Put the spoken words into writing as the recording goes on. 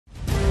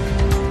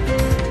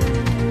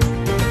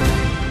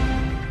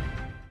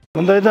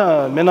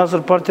Мындайда мен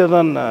азыр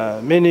партиядан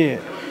мени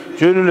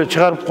жөн эле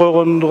чыгарып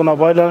койгондугуна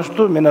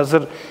байланыштуу мен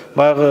азыр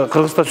баягы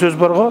кыргызда сөз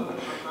бар го,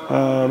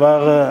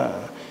 баягы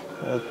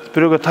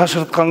бирөөгө таш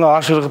ыртканга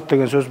аш ыргыт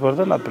деген сөз бар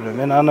да, например.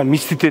 Мен аны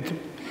мистит этип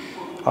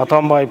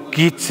Атамбаев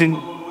кетсин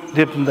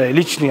деп мындай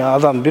личный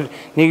адам бир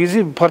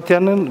негизи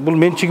партиянын бул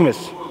менчик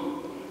эмес.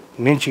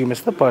 Менчик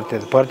эмес да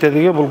партия. Партия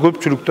деген бул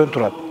көпчүлүктөн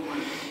турат.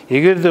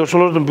 Эгерде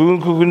ошолордун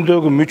бүгүнкү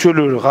күндөгү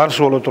мүчөлөрү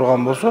каршы боло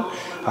турган болсо,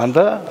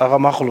 анда ага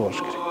макул болуш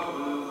керек.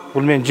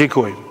 Бул менин жеке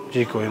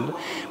оюм да.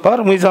 Бар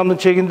мыйзамдын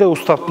чегинде,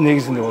 устаттын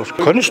негизинде болуш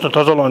керек. Конечно,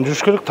 тазаланып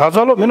жүрүш керек.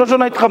 Тазалоо, мен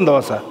ошону айткам да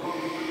баса.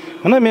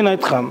 Мына мен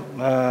айткам,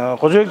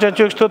 Кожобек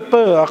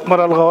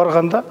Акмаралга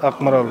барганда,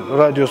 Акмарал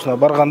радиосуна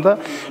барганда,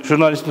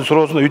 журналисттин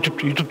суроосуна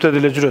ютубта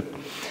деле жүрөт.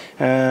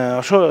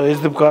 Ошо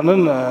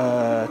СДПКнын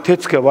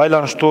ТЭЦке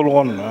байланыштуу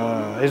болгон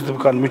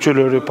СДПКнын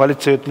мүчөлөрү,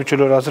 полиция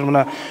мүчөлөрү азыр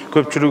мына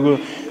көпчүлүгү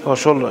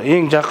ошол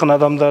эң жакын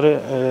адамдары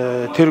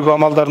тергөө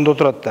амалдарында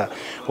отурат да.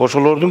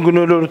 Ошолордун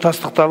күнөөлөрү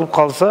тастыкталып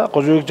калса,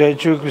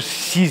 Кожобек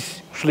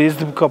сиз ушул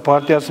СДПК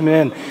партиясы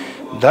менен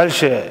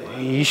дальше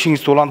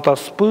ишиңизди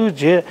улантасызбы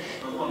же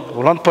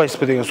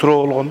улантпайсызбы деген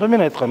суроо болгондо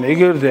мен айткам,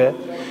 эгерде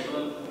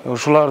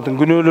ушулардын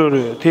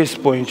күнөөлөрү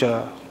тест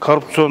боюнча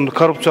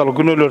коррупциялык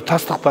күнөөлөр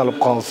тастыкталып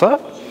калса,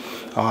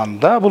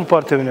 анда бул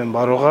партия менен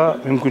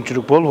барууга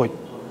мүмкүнчүлүк болбойт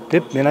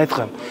деп мен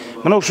айткам.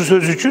 Мына ушул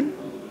сөз үчүн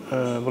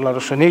булар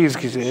ошо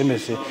негизги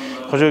эмеси.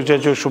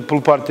 Кожобек ушу бул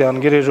партиянын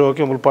кереги жок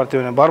экен, бул партия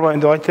менен барбайм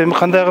деп айтты.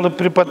 Кандай кылып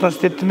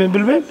преподносить этти мен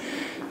билбейм.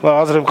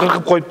 Азыр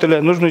кыркып коюп деле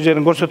нужный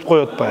жерин көрсөтүп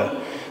коюп атпайбы.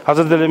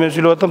 Азыр деле мен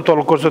сүйлөп атам,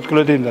 толук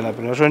көрсөткүлө дейм да,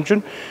 например. Ошон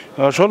үчүн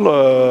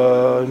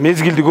ошол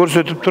мезгилди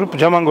көрсөтүп туруп,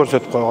 жаман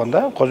көрсөтүп койгон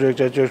да.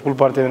 Кожобек бул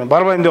партия менен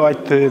барбайм деп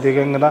айтты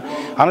деген гана.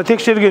 Аны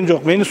текшерген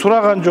жок, мени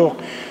сураган жок,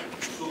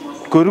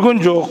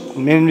 көргөн жок,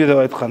 менин деп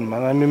айткан.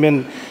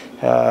 Мен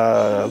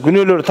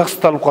күнөөлөрү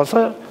тастыкталып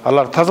калса,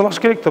 алар тазалаш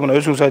керек да, мына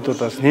өзүңүз айтып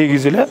атасыз.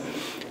 Негизи эле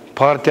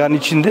партиянын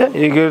ичинде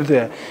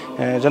эгерде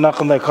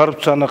жанакындай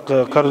коррупциялык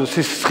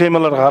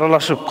схемаларга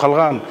аралашып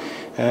калган,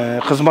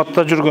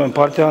 кызматта жүргөн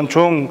партиянын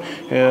чоң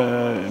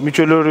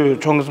мүчөлөрү,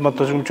 чоң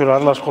кызматта жүргөн мүчөлөр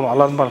аралашып калган,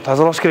 алардын баарын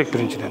тазалаш керек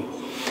биринчиден.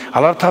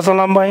 Алар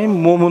тазаланбай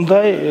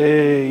момундай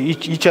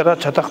ичара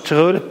чатак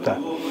чыга берет да.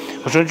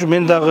 Ошон үчүн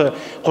мен дагы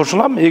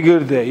кошулам,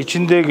 эгерде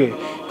ичиндеги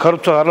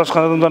коррупцияга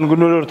аралашкан адамдардын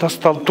күнөөлөрү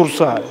тасталып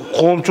турса,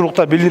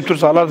 коомчулукта билинип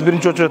турса, аларды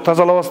биринчи очередь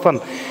тазалабастан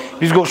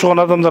бизге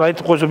окшогон адамдар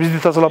айтып койсо, бизди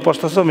тазалап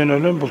баштаса, мен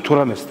ойлойм, бул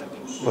туура эмес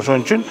деп.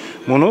 Ошон үчүн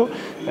муну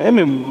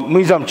эми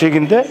мыйзам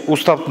чегинде,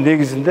 устаттын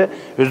негизинде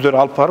өздөрү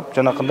алып барып,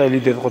 жанакындай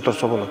лидерди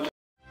которсо болот.